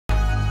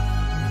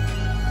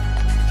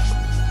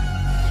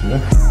Yeah.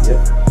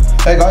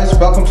 Hey guys,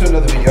 welcome to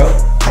another video.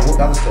 I walked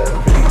down the stairs,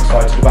 I'm pretty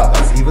excited about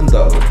this, even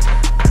though,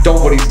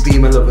 don't worry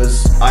Beamer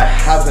lovers, I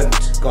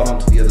haven't gone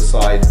onto the other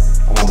side.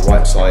 I'm on the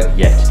right side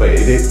yet. But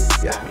it is,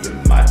 yeah, you're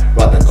mad.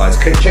 Right then guys,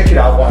 check it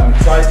out, why I'm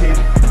excited.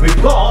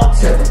 We've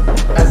got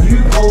a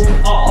new Golf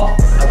R,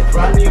 a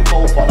brand new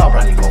Golf R, not a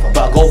brand new Golf R,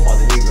 but a Golf R,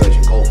 the new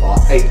version, Golf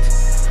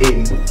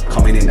R8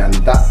 coming in, and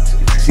that,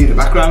 if you see the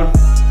background,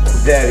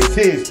 there it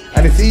is.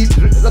 And it's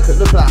easy, look at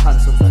that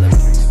handsome fella.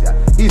 Yeah.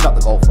 He's not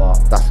the Golf R,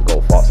 that's the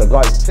Golf R. So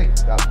guys, check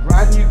that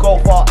brand new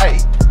Golf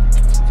R8.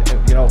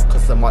 You know,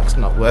 because the mic's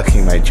not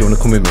working, mate. Do you want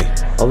to come with me?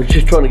 I was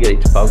just trying to get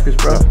it to focus,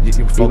 bro.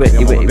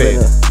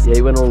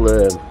 He went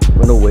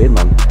all weird,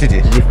 man. Did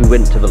it? As if we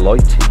went to the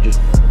light, it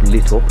just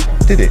lit up.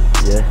 Did it?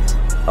 Yeah.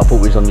 I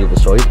thought we was on the other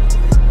side.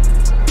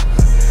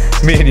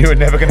 Me and you are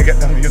never going to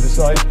get down the other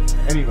side.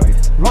 Anyway,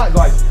 right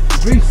guys,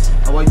 Greece.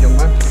 How are you, young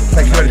man?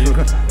 Thank you very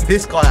much.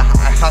 This guy,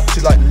 I had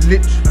to like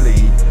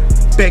literally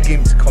beg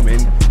him to come in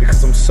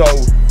because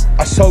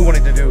I so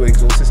wanted to do an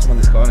exhaust system on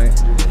this car, innit?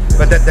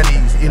 But then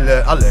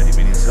I'll learn him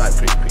in. He's like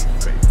pretty piece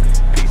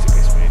of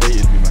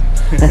piss,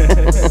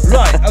 man.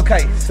 Right,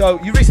 okay, so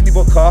you recently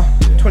bought a car,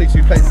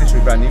 22 plates,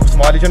 literally brand new. What's the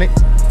mileage on it?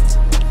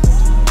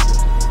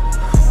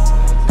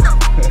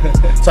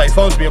 So he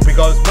phones me up, he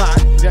goes,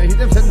 "Mad?" Yeah, he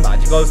never said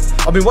mad, he goes,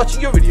 "I've been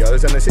watching your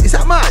videos," and I said, "Is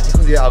that mad?" He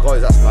goes, "Yeah," I go,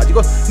 "That's mad." He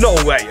goes, "No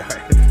way."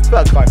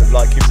 Well, kind of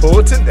like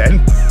important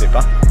then.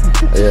 Dipper.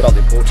 Yeah. Felt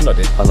important, I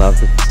did. I know,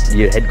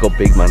 your head got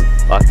big, man.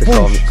 I had to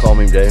calm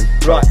him down.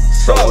 Right,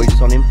 so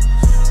voice on him.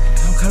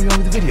 I'll carry on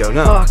with the video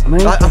now. Fuck,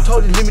 mate. I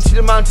told you limited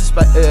amount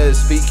of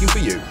speaking for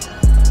you.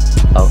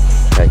 Oh,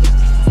 okay.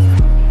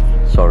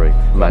 Sorry,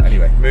 man.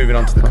 Anyway, moving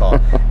on to the car.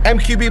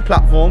 MQB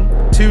platform,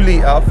 2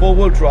 litre,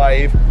 4-wheel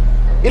drive.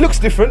 It looks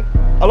different.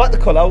 I like the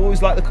colour, I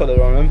always like the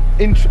colour on them.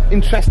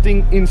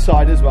 Interesting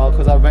inside as well,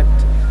 because I went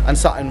and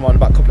sat in one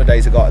about a couple of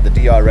days ago at the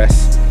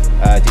DRS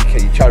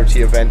DK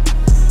charity event.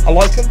 I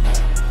like them,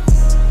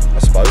 I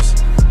suppose.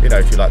 You know,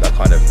 if you like that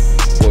kind of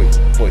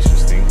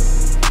boisterous thing.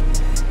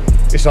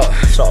 It's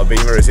not a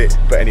Beamer, is it?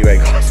 But anyway,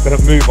 guys, we're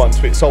going to move on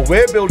to it. So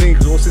we're building an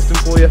exhaust system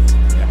for you,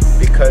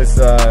 because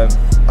I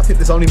think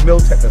there's only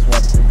Miltech that's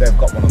one. They've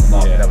got one on the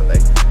market, haven't they?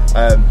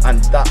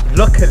 And that,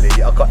 luckily,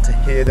 I got to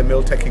hear the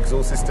Miltech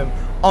exhaust system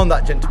on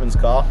that gentleman's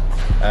car.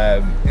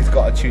 It's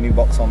got a tuning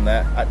box on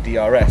there at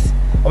DRS.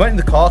 I went in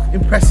the car,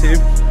 impressive.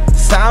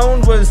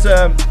 Sound was,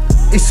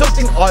 it's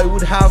something I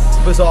would have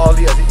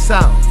bizarrely as it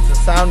sounds. The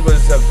sound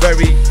was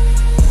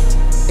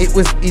it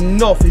was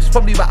enough. It's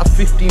probably about a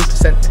 15%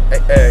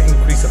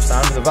 increase of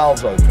sound as the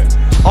valves open.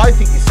 I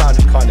think it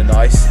sounded kind of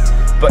nice,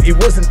 but it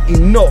wasn't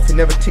enough. It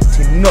never ticked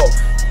enough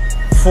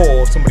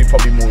for somebody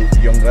probably more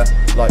younger,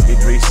 like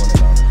Idris.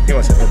 He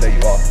wants it. Well, there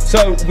you are.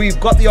 So we've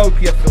got the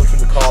OPF filter in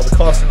the car. The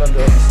car's still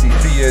under obviously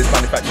 3 years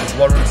manufacturer's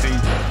warranty.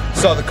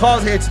 So the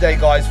car's here today,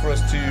 guys, for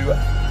us to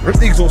rip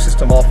the exhaust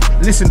system off,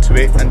 listen to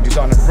it, and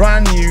design a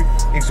brand new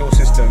exhaust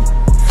system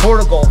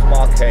for a Golf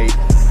Mark 8.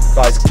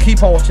 Guys,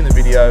 keep on watching the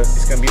video.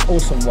 It's going to be an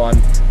awesome one.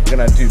 We're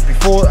going to do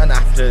before and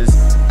afters,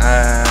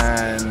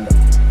 and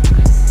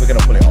we're going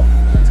to pull it off.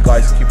 So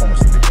guys, keep on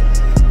watching the video.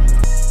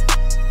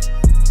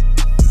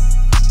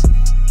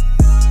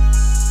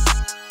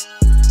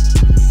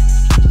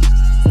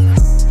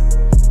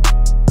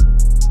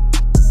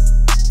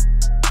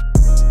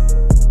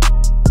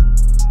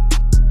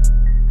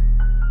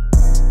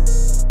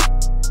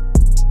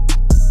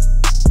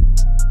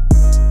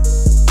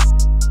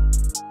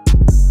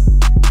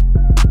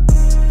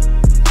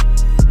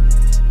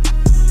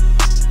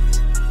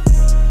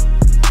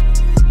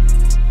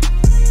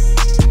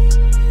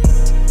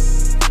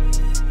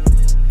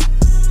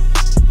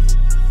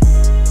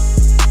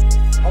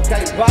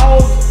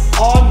 Valves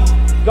on.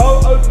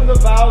 Go open the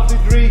valves,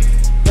 Idris.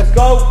 Let's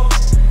go.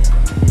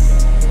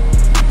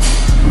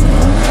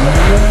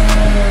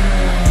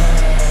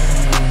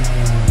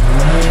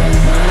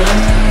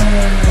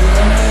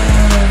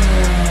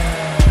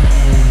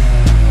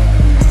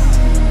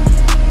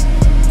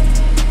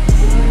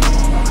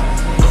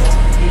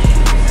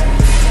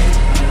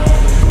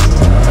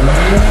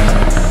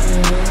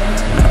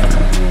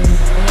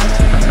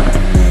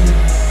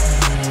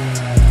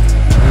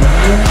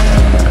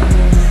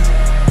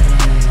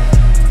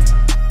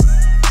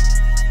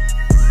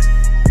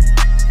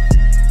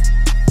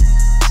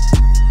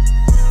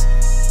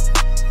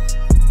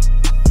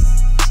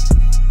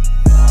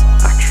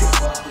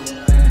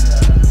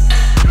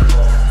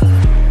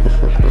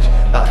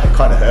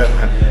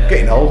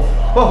 Getting old.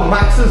 Well,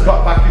 Max has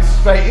got back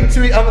straight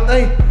into it, haven't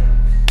they?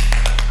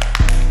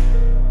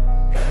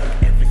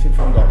 Everything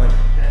from got them.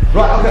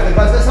 Right, okay then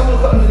guys, let's have a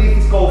look at underneath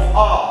this Golf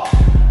R.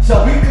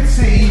 So we could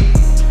see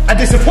a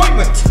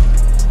disappointment.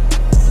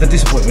 The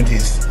disappointment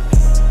is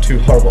 2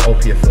 horrible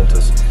OPF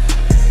filters.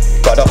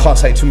 But I can't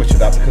say too much of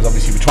that because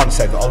obviously we're trying to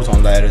save the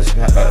ozone layers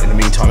in the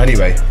meantime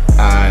anyway.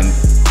 And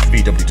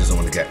VW doesn't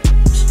want to get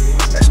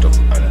messed up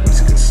and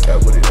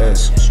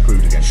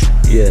screwed again.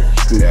 Yeah,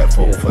 screwed. Yeah,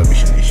 for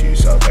emission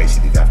issues. So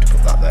basically they have to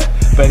put that there.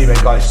 But anyway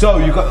guys, so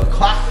you've got the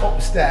clap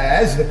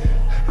upstairs.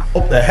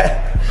 up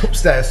there,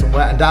 upstairs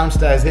somewhere, and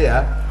downstairs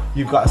here,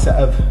 you've got a set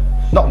of,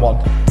 not one,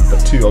 but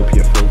 2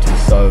 OPF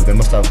filters, so they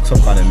must have some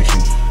kind of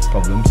emission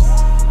problems,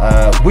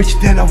 which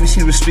then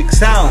obviously restricts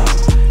sound,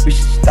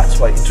 which that's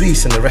why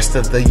Idris and the rest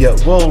of the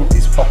world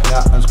is popping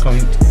out and is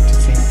coming to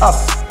see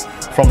us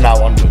from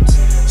now onwards.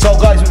 So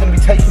guys, we're going to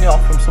be taking it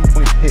off from some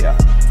point here.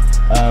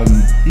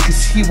 You can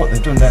see what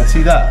they've done there,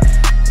 see that?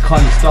 It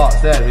kind of starts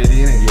there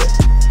really, isn't it? Yeah.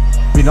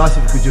 It'd be nice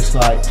if we could just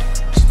like,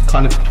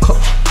 kind of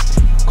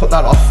cut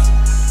that off,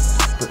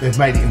 but they've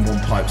made it in one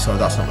pipe, so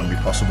that's not going to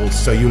be possible.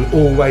 So you'll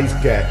always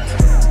get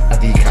a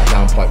decat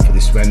downpipe for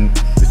this when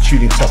the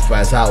tuning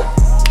software's out.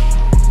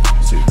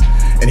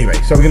 Anyway,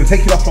 so we're going to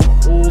take it off from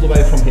all the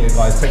way from here,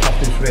 guys. Take off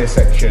this rear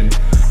section,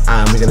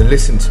 and we're going to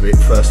listen to it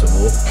first of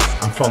all,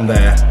 and from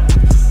there,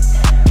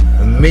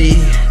 me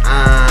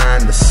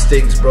and the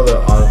Stiggs brother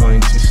are going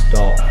to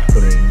start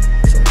putting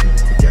something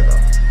together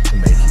to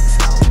make it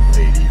sound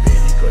really,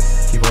 really good.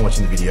 Keep on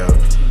watching the video. I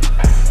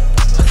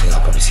think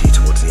I'll probably see you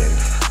towards the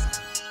end.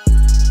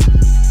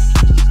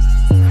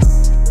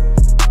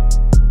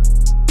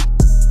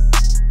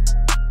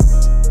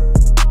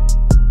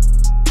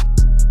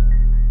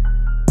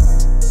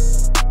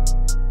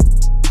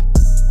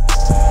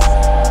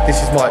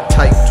 This is my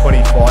take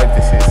 25,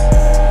 this is.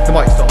 The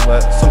mics don't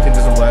work, something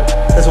doesn't work,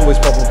 there's always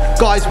problems.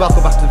 Guys,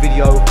 welcome back to the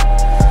video.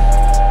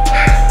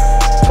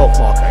 Golf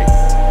Mark 8.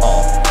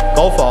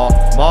 Golf R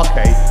Mark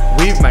 8.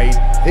 We've made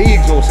the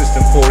exhaust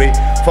system for it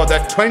for the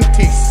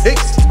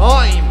 26th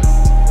time.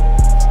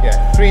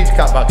 Yeah, 3-inch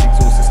catback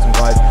exhaust system,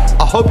 guys.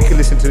 I hope you can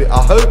listen to it.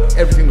 I hope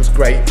everything was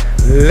great.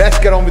 Let's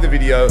get on with the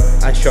video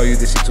and show you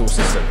this exhaust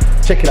system.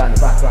 Check it out in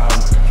the background.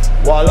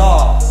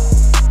 Voila!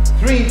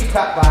 3-inch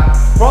catback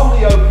from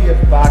the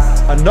OPF back.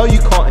 I know you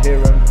can't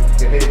hear them.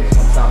 If you hear this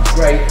one, sounds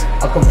great.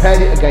 I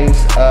compared it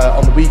against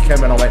on the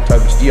weekend when I went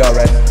over to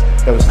DRS.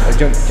 There was a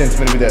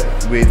gentleman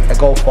with a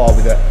Golf R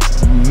with a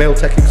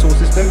Miltech exhaust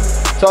system.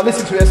 So I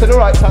listened to it. I said, all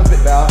right, sounds a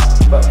bit better.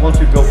 But once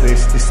we built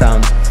this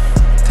sounds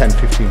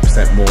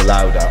 10-15% more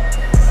louder.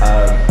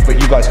 But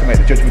you guys can make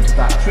the judgment of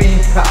that.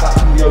 3-inch catback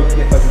from the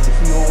OPF, as you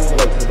can see, all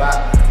the way to the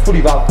back.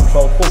 Fully valve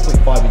control,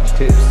 4.5-inch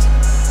tips.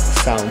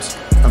 Sounds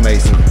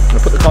amazing. I'm going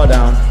to put the car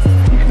down,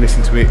 you can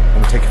listen to it,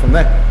 and we'll take it from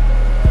there.